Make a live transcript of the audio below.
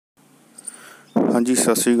हाँ जी,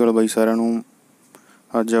 सत श्री अकाल बाई सारिਆਂ ਨੂੰ।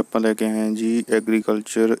 ਅੱਜ ਆਪਾਂ ਲੈ ਕੇ ਆਏ ਹਾਂ ਜੀ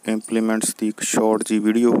ਐਗਰੀਕਲਚਰ ਇੰਪਲੀਮੈਂਟਸ ਦੀ ਇੱਕ ਸ਼ਾਰਟ ਜੀ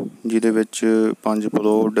ਵੀਡੀਓ, ਜਿਹਦੇ ਵਿੱਚ 5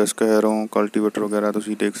 ਪਲੋ ਡਿਸਕ ਹੈਰੋ ਕਲਟੀਵੇਟਰ ਵਗੈਰਾ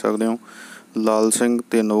ਤੁਸੀਂ ਦੇਖ ਸਕਦੇ ਹੋ। ਲਾਲ ਸਿੰਘ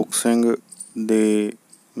ਤੇ ਅਨੋਖ ਸਿੰਘ ਦੇ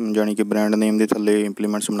ਜਾਣੀ ਕਿ ਬ੍ਰਾਂਡ ਨੇਮ ਦੇ ਥੱਲੇ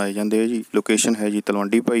ਇੰਪਲੀਮੈਂਟਸ ਬਣਾਏ ਜਾਂਦੇ ਆ ਜੀ। ਲੋਕੇਸ਼ਨ ਹੈ ਜੀ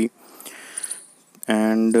ਤਲਵੰਡੀ ਭਾਈ,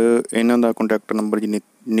 ਐਂਡ ਇਹਨਾਂ ਦਾ ਕੰਟੈਕਟ ਨੰਬਰ ਜੀ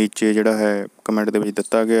ਨੀਚੇ ਜਿਹੜਾ ਹੈ ਕਮੈਂਟ ਦੇ ਵਿੱਚ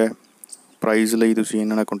ਦਿੱਤਾ ਗਿਆ ਹੈ। ਪ੍ਰਾਈਜ਼ ਲਈ ਤੁਸੀਂ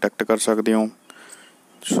ਇਹਨਾਂ ਨਾਲ ਕੰਟੈਕਟ ਕਰ ਸਕਦੇ ਹੋ।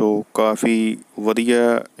 ਸੋ ਕਾफ़ी ਵਧੀਆ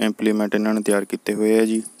ਇੰਪਲੀਮੈਂਟ ਇਹਨਾਂ ਨੇ ਤਿਆਰ ਕੀਤੇ ਹੋਏ ਹੈ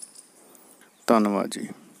ਜੀ। ਧੰਨਵਾਦ ਜੀ।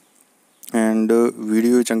 ਐਂਡ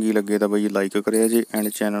ਵੀਡੀਓ ਚੰਗੀ ਲੱਗੇ ਤਾਂ ਬਈ ਲਾਈਕ ਕਰਿਆ ਜੀ, ਐਂਡ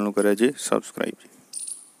ਚੈਨਲ ਨੂੰ ਕਰਿਆ ਜੀ ਸਬਸਕ੍ਰਾਈਬ ਜੀ।